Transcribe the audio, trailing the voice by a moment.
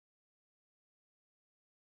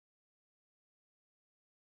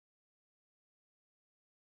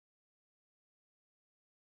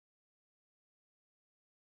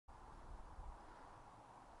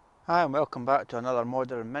Hi and welcome back to another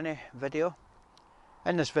modern mini video.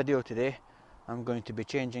 In this video today I'm going to be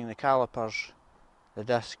changing the calipers, the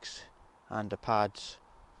discs and the pads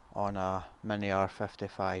on a Mini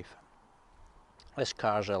R55. This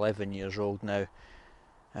car's 11 years old now.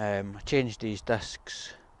 I changed these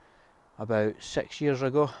discs about 6 years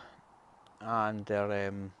ago and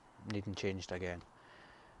they're needing changed again.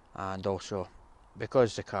 And also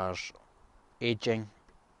because the car's aging,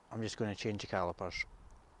 I'm just going to change the calipers.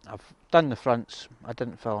 I've done the fronts, I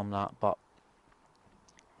didn't film that, but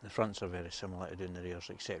the fronts are very similar to doing the rears,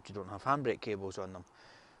 except you don't have handbrake cables on them.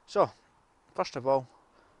 So, first of all,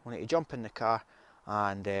 we need to jump in the car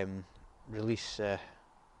and release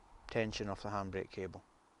tension off the handbrake cable.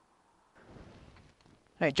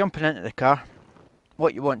 Right, jumping into the car,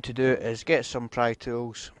 what you want to do is get some pry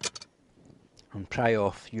tools and pry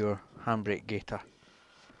off your handbrake gaiter.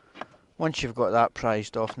 Once you've got that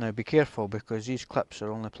prized off, now be careful because these clips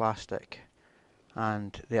are only plastic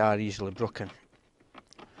and they are easily broken.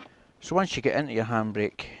 So once you get into your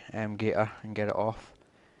handbrake gaiter and get it off,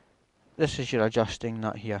 this is your adjusting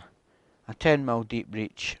nut here. A 10mm deep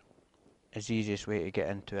breech is the easiest way to get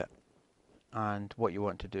into it, and what you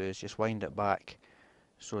want to do is just wind it back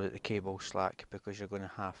so that the cable's slack, because you're going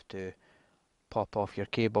to have to pop off your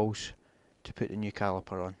cables to put the new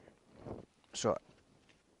caliper on. So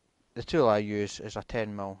the tool I use is a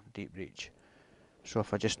 10mm deep breech. So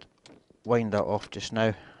if I just wind that off just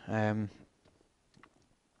now, that'll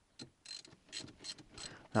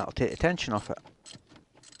take the tension off it.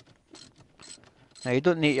 Now you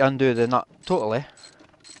don't need to undo the nut totally.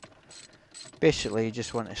 Basically you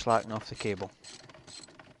just want to slacken off the cable.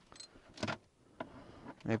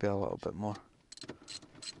 Maybe a little bit more.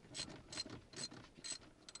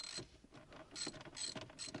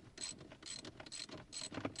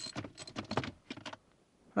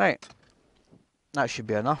 Right, that should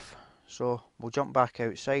be enough. So we'll jump back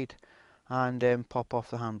outside and pop off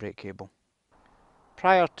the handbrake cable.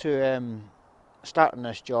 Prior to starting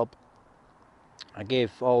this job, I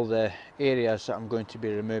gave all the areas that I'm going to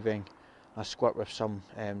be removing a squirt with some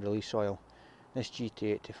release oil. This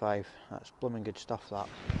GT85, that's blooming good stuff, that,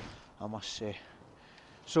 I must say.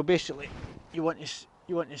 So basically you want to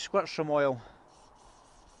squirt some oil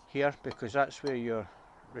here, because that's where your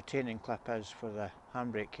retaining clip is for the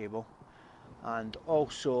handbrake cable, and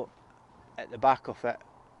also at the back of it,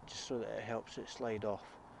 just so that it helps it slide off.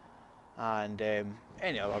 And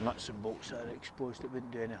any other nuts and bolts that are exposed, it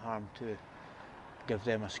wouldn't do any harm to give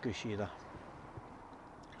them a squish either.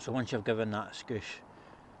 So once you've given that a squish,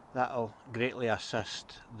 that'll greatly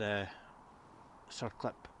assist the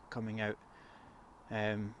circlip coming out.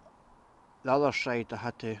 The other side I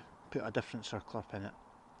had to put a different circlip in it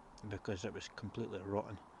because it was completely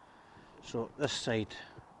rotten. So this side,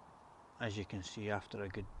 as you can see, after a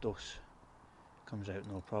good dose, comes out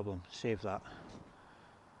no problem. Save that,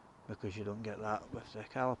 because you don't get that with the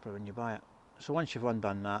caliper when you buy it. So once you've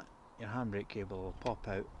undone that, your handbrake cable will pop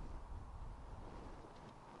out,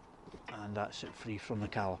 and that's it, free from the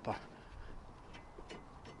caliper.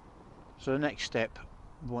 So the next step,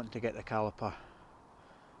 we want to get the caliper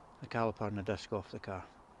and the disc off the car.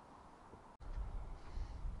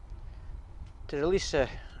 To release the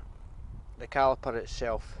caliper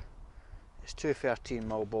itself, it's two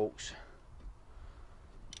 13mm bolts.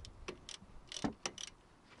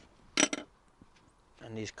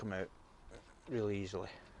 And these come out really easily.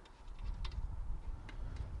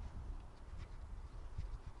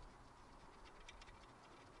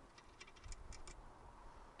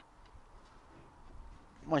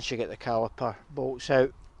 Once you get the caliper bolts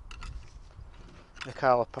out, the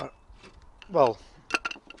caliper will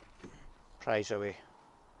prise away,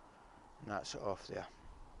 and that's it off there.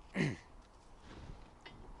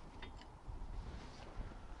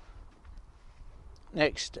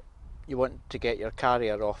 Next, you want to get your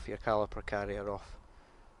carrier off, your caliper carrier off.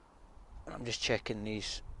 I'm just checking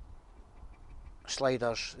these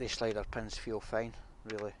sliders, these slider pins feel fine,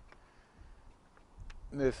 really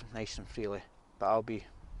move nice and freely, but I'll be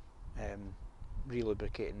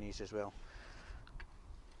re-lubricating these as well.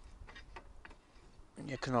 And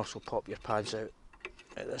you can also pop your pads out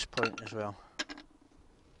at this point as well.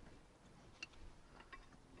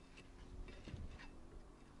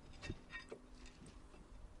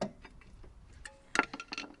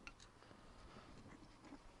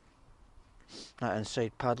 That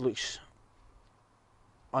inside pad looks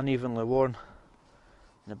unevenly worn,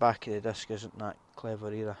 and the back of the disc isn't that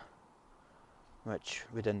clever either, which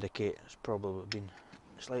would indicate it's probably been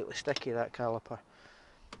slightly sticky, that caliper.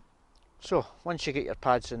 So once you get your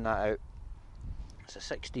pads in that out, it's a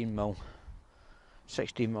 16mm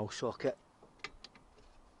socket.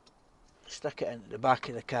 stick it into the back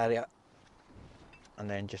of the carrier and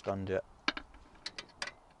then just undo it.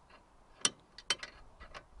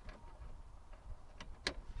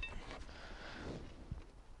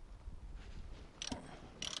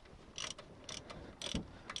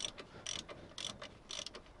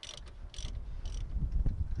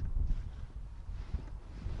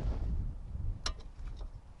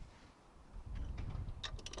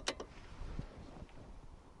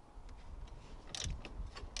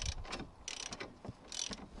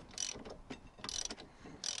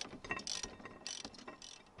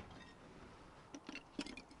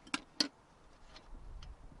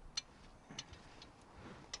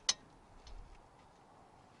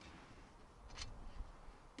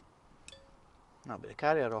 That'll be the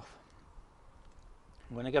carrier off.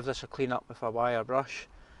 I'm going to give this a clean up with a wire brush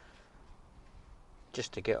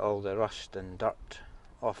just to get all the rust and dirt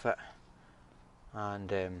off it, and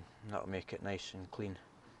that'll make it nice and clean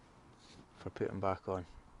for putting back on.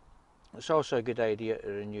 It's also a good idea to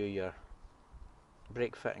renew your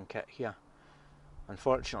brake fitting kit here.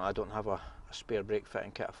 Unfortunately I don't have a spare brake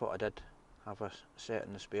fitting kit. I thought I did have a set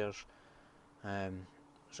in the spares,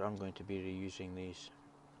 so I'm going to be reusing these.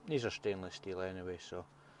 These are stainless steel anyway, so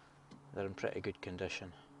they're in pretty good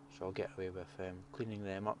condition, so I'll get away with cleaning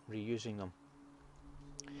them up, reusing them.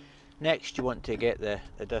 Next you want to get the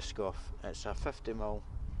disc off. It's a 50mm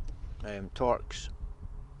Torx,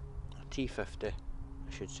 a T50 I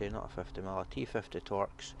should say, not a 50mm, a T50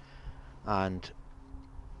 Torx, and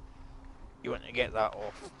you want to get that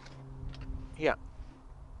off here.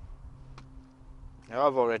 Now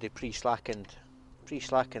I've already pre-slackened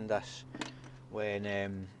this when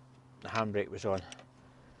the handbrake was on,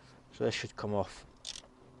 so this should come off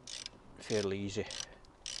fairly easy.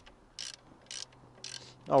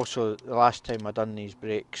 Also, the last time I done these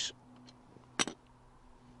brakes,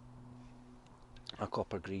 I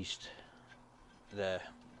copper greased the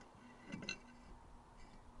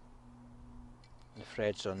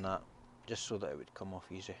threads on that just so that it would come off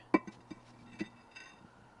easy.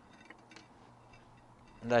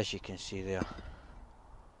 And as you can see there,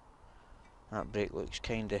 that brake looks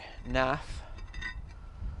kinda naff.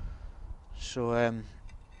 So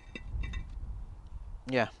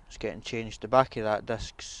yeah, it's getting changed. The back of that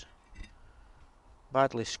disc's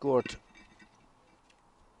badly scored.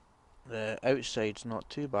 The outside's not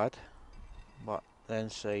too bad, but the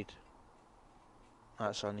inside,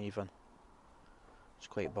 that's uneven. It's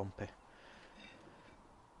quite bumpy.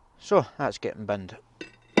 So that's getting binned.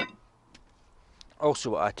 Also,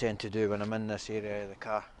 what I tend to do when I'm in this area of the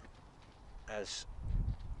car is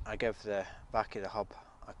I give the back of the hub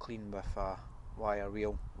a clean with a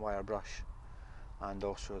wire brush, and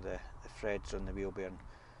also the threads on the wheel bearing,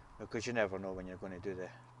 because you never know when you're going to do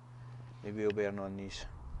the wheel bearing on these,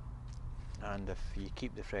 and if you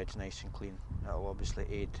keep the threads nice and clean, that'll obviously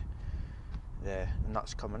aid the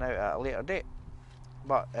nuts coming out at a later date.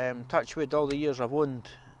 But touch wood, all the years I've owned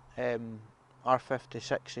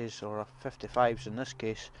R56s or 55s in this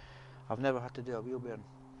case, I've never had to do a wheel bearing.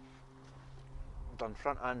 I've done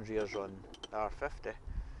front and rears on the R50,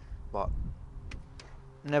 but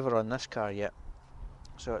never on this car yet,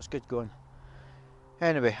 so it's good going.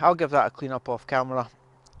 Anyway, I'll give that a clean up off camera,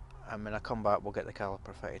 and when I come back we'll get the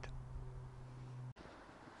caliper fitted.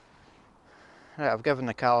 Right, I've given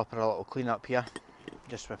the caliper a little clean up here,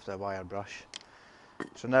 just with the wire brush.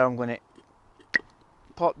 So now I'm going to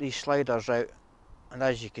pop these sliders out, and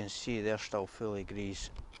as you can see they're still fully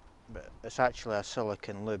greased, but it's actually a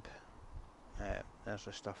silicone lube. There's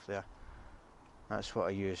the stuff there, that's what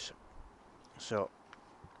I use. So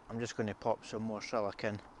I'm just going to pop some more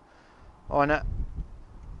silicone on it,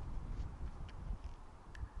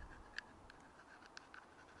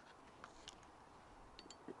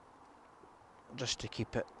 just to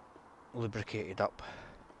keep it lubricated up.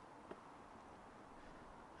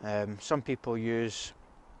 Some people use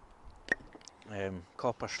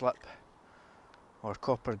copper slip or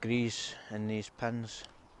copper grease in these pins.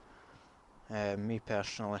 Me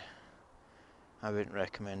personally, I wouldn't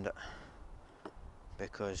recommend it,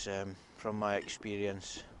 because from my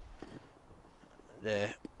experience the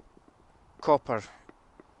copper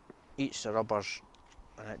eats the rubbers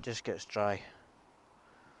and it just gets dry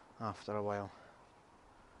after a while.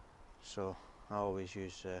 So I always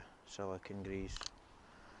use silicone grease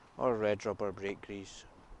or red rubber brake grease,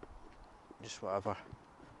 just whatever,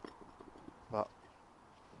 but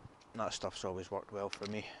that stuff's always worked well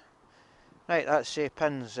for me. Right, that's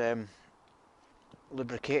pins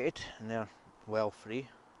lubricated and they're well free,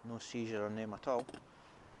 no seizure on them at all.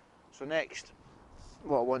 So next,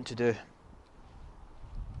 what I want to do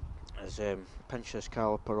is pinch this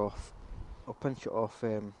caliper off. I'll pinch it off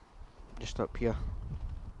just up here.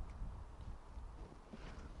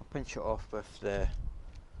 I'll pinch it off with the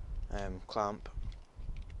clamp.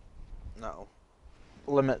 That'll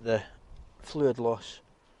limit the fluid loss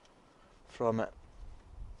from it,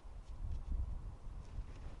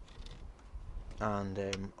 and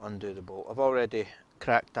undo the bolt. I've already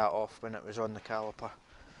cracked that off when it was on the caliper,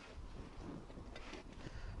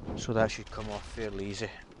 so that should come off fairly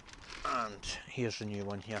easy. And here's the new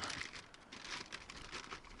one here,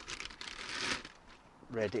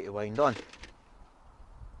 ready to wind on.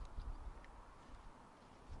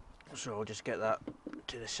 So I'll just get that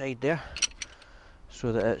to the side there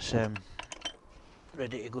so that it's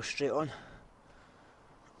ready to go straight on.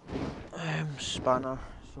 Spanner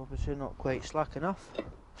is obviously not quite slack enough.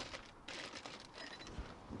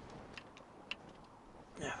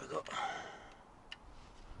 There we go.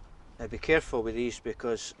 Now be careful with these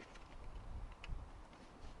because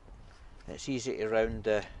it's easy to round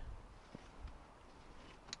the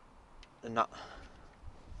nut.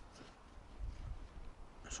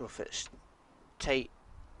 So if it's tight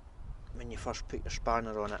when you first put your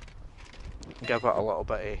spanner on it, give it a little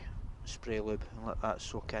bit of spray lube and let that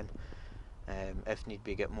soak in. If need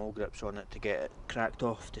be, get mole grips on it to get it cracked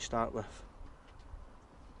off to start with.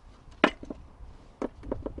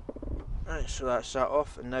 Right, so that's that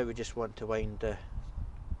off, and now we just want to wind the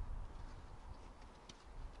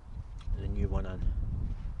new one in.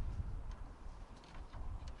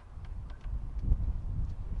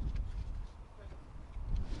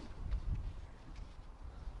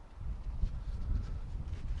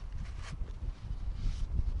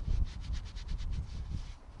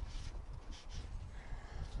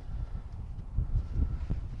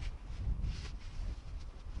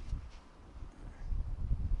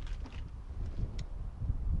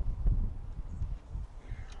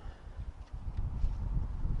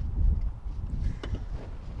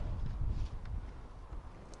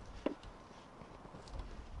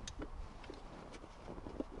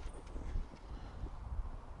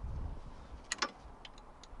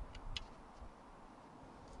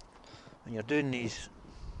 When you're doing these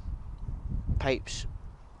pipes,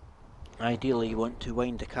 ideally you want to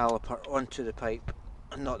wind the caliper onto the pipe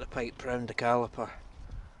and not the pipe round the caliper,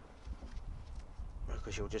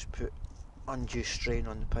 because you'll just put undue strain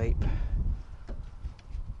on the pipe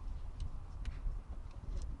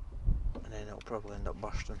and then it'll probably end up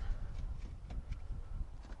bursting.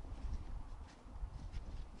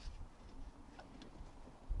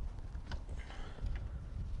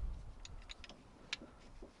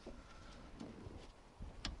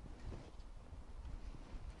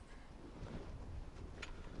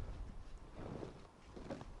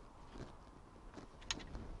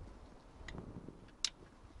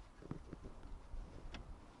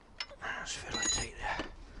 That's fairly tight there.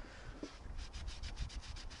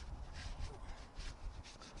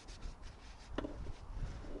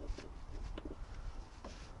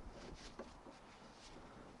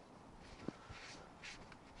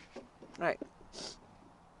 Right.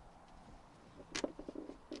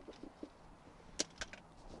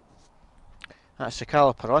 That's the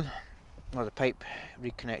caliper on, or the pipe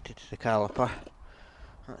reconnected to the caliper.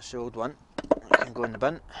 That's the old one. It can go in the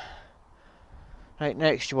bin. Right,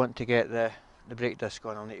 next you want to get the brake disc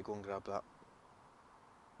on. I'll need to go and grab that.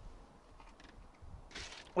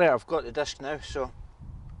 Right, I've got the disc now, so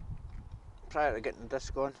prior to getting the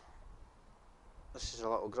disc on, this is a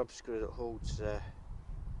little grub screw that holds the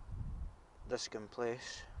disc in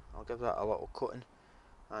place. I'll give that a little coating,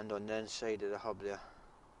 and on the inside of the hub there,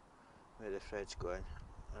 where the threads go in,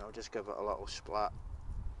 and I'll just give it a little splat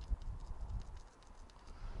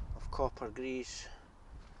of copper grease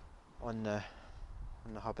on the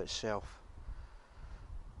hub itself.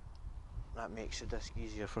 That makes the disc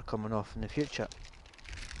easier for coming off in the future.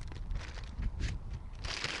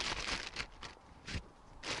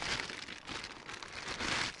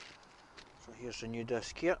 So here's the new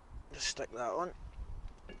disc here, just stick that on.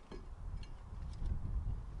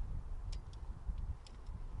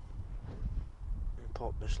 And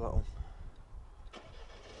pop this little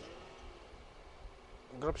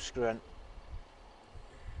grub screw in.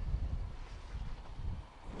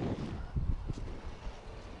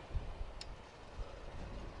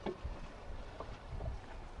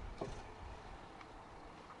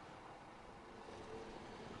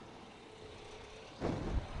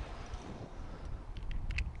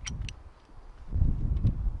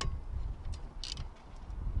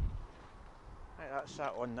 That's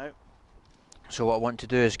that on now. So what I want to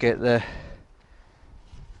do is get the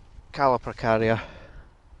caliper carrier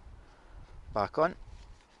back on.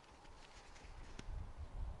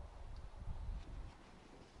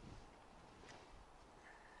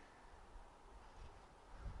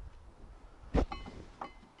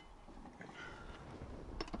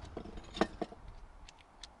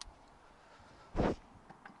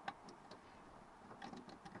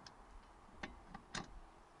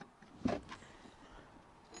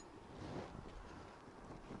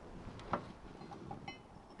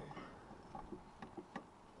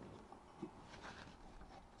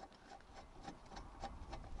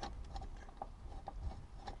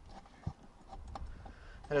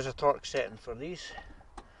 There is a torque setting for these,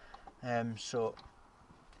 so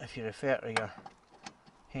if you refer to your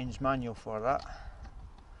Haynes manual for that,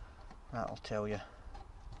 that'll tell you.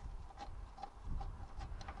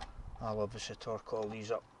 I'll obviously torque all these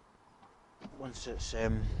up once it's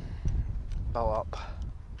built up.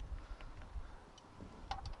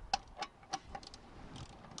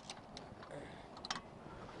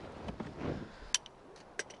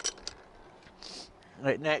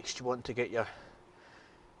 Right, next you want to get your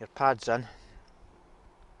pads in.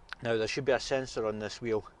 Now there should be a sensor on this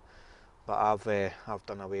wheel, but I've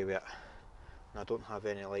done away with it, and I don't have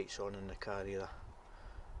any lights on in the car either.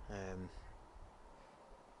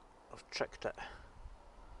 I've tricked it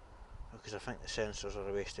because I think the sensors are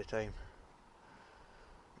a waste of time.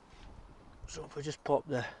 So if we just pop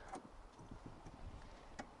the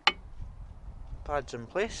pads in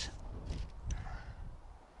place,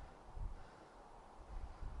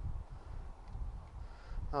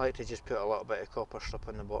 I like to just put a little bit of copper strip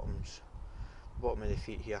on the bottom of the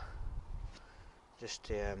feet here, just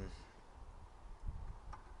to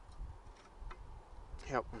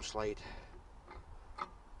help them slide.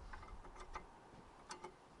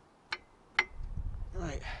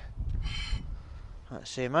 Right, that's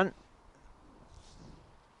same in,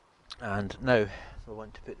 and now we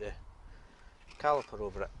want to put the caliper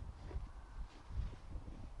over it.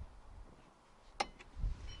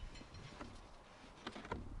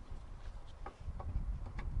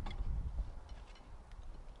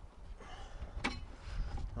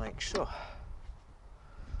 Like so.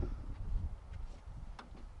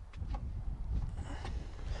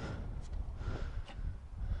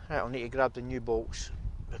 Right, I'll need to grab the new bolts,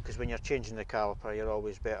 because when you're changing the caliper you're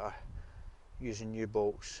always better using new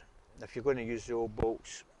bolts. If you're going to use the old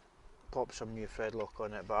bolts, pop some new thread lock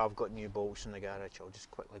on it, but I've got new bolts in the garage, I'll just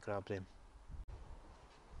quickly grab them.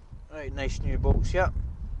 Right, nice new bolts here.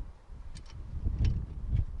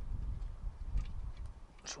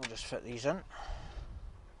 So we'll just fit these in.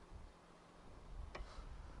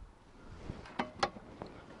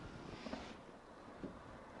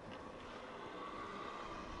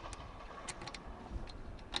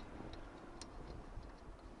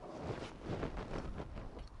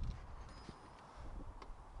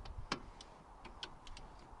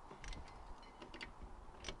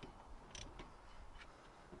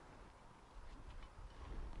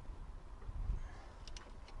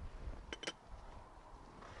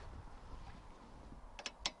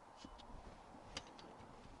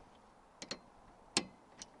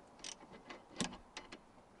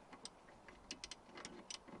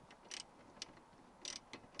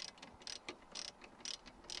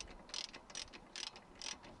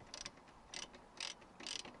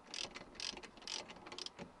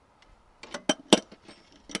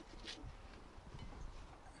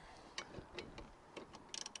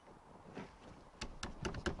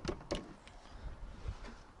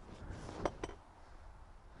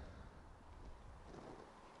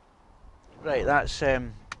 Right, that's the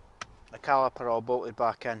caliper all bolted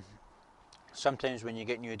back in. Sometimes when you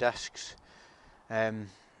get new discs,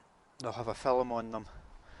 they'll have a film on them,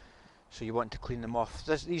 so you want to clean them off.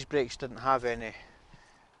 These brakes didn't have any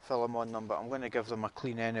film on them, but I'm going to give them a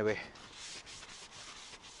clean anyway,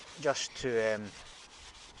 just to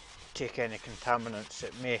take any contaminants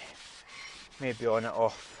that may be on it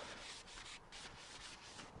off.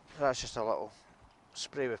 That's just a little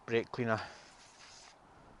spray with brake cleaner,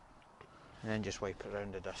 and then just wipe it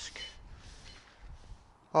around the disc.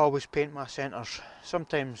 I always paint my centres.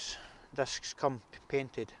 Sometimes discs come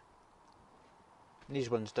painted, these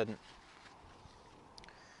ones didn't,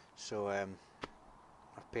 so I've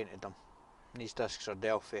painted them. These discs are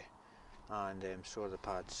Delphi, and so are the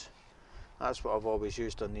pads. That's what I've always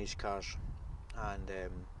used on these cars, and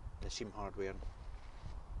they seem hard wearing.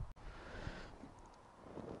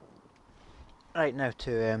 Right, now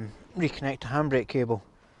to reconnect the handbrake cable.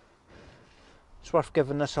 It's worth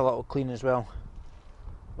giving this a little clean as well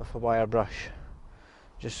with a wire brush,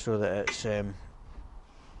 just so that it's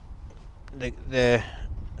the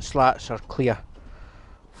slats are clear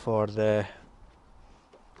for the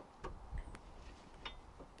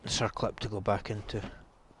circlip to go back into.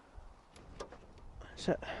 That's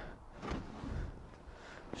it.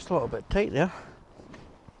 Just a little bit tight there.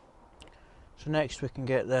 So next we can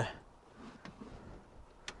get the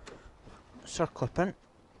circlip in.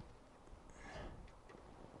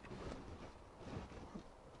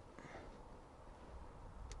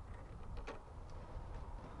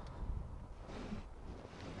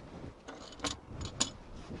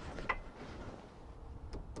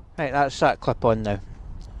 Right, that's that clip on now.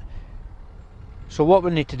 So what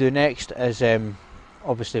we need to do next is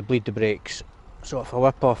obviously bleed the brakes. So if I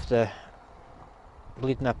whip off the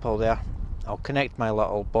bleed nipple there, I'll connect my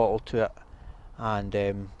little bottle to it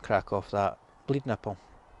and crack off that bleed nipple.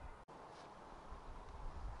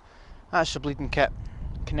 That's the bleeding kit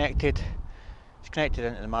connected. It's connected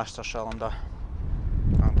into the master cylinder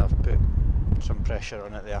and I've put some pressure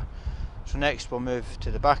on it there. So next we'll move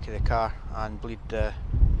to the back of the car and bleed the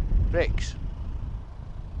brakes.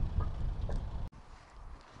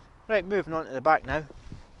 Right, moving on to the back now.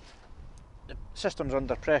 The system's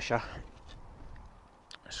under pressure,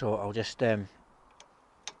 so I'll just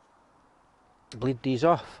bleed these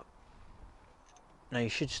off. Now you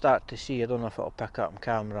should start to see, I don't know if it'll pick up on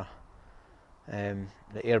camera,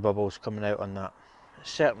 the air bubbles coming out on that.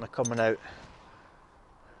 It's certainly coming out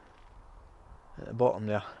at the bottom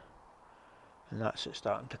there, and that's it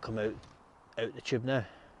starting to come out the tube now.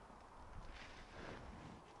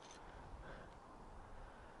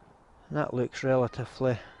 And that looks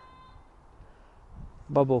relatively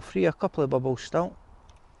bubble free, a couple of bubbles still.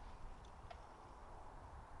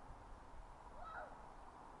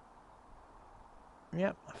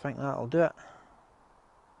 Yep, I think that'll do it.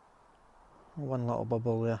 One little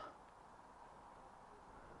bubble there.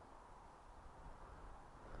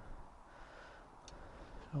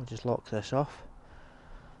 I'll just lock this off.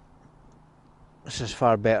 This is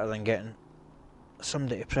far better than getting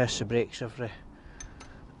somebody to press the brakes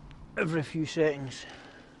every few seconds.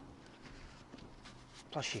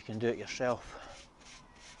 Plus you can do it yourself.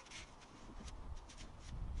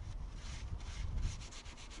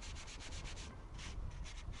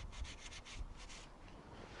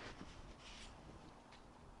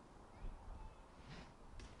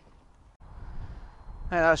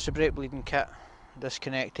 Right, that's the brake bleeding kit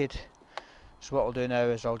disconnected. So what I'll do now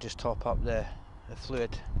is I'll just top up the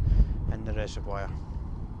fluid in the reservoir.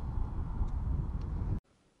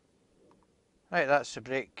 Right, that's the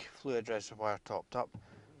brake fluid reservoir topped up.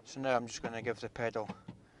 So now I'm just going to give the pedal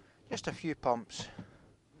just a few pumps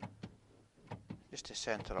just to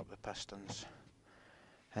centre up the pistons.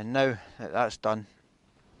 And now that that's done,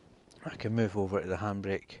 I can move over to the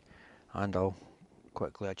handbrake and I'll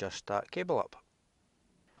quickly adjust that cable up.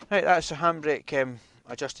 Right, that's the handbrake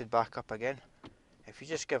adjusted back up again. If you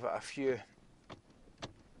just give it a few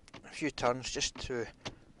turns just to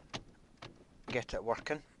get it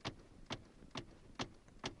working,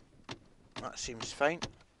 that seems fine.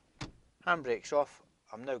 Handbrake's off.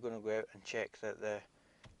 I'm now going to go out and check that the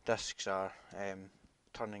discs are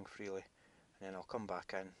turning freely, and then I'll come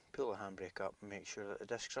back in, pull the handbrake up and make sure that the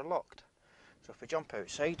discs are locked. So if we jump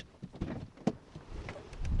outside, we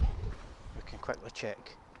can quickly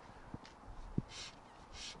check.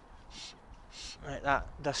 Right, that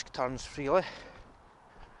disc turns freely.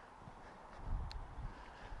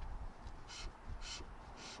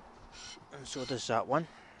 And so does that one.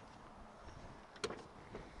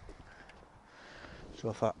 So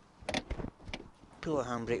if I pull the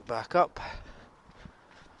handbrake back up,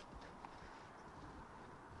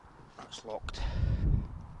 that's locked.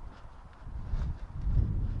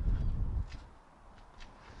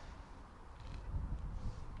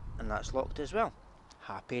 And that's locked as well.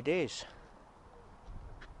 Happy days.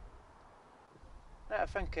 Right, I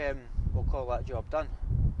think we'll call that job done.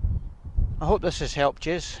 I hope this has helped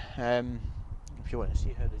you. If you want to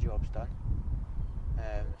see how the job's done,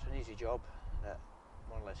 it's an easy job that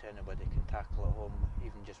more or less anybody can tackle at home,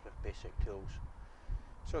 even just with basic tools.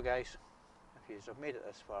 So guys, if you have made it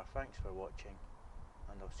this far, thanks for watching,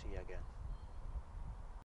 and I'll see you again.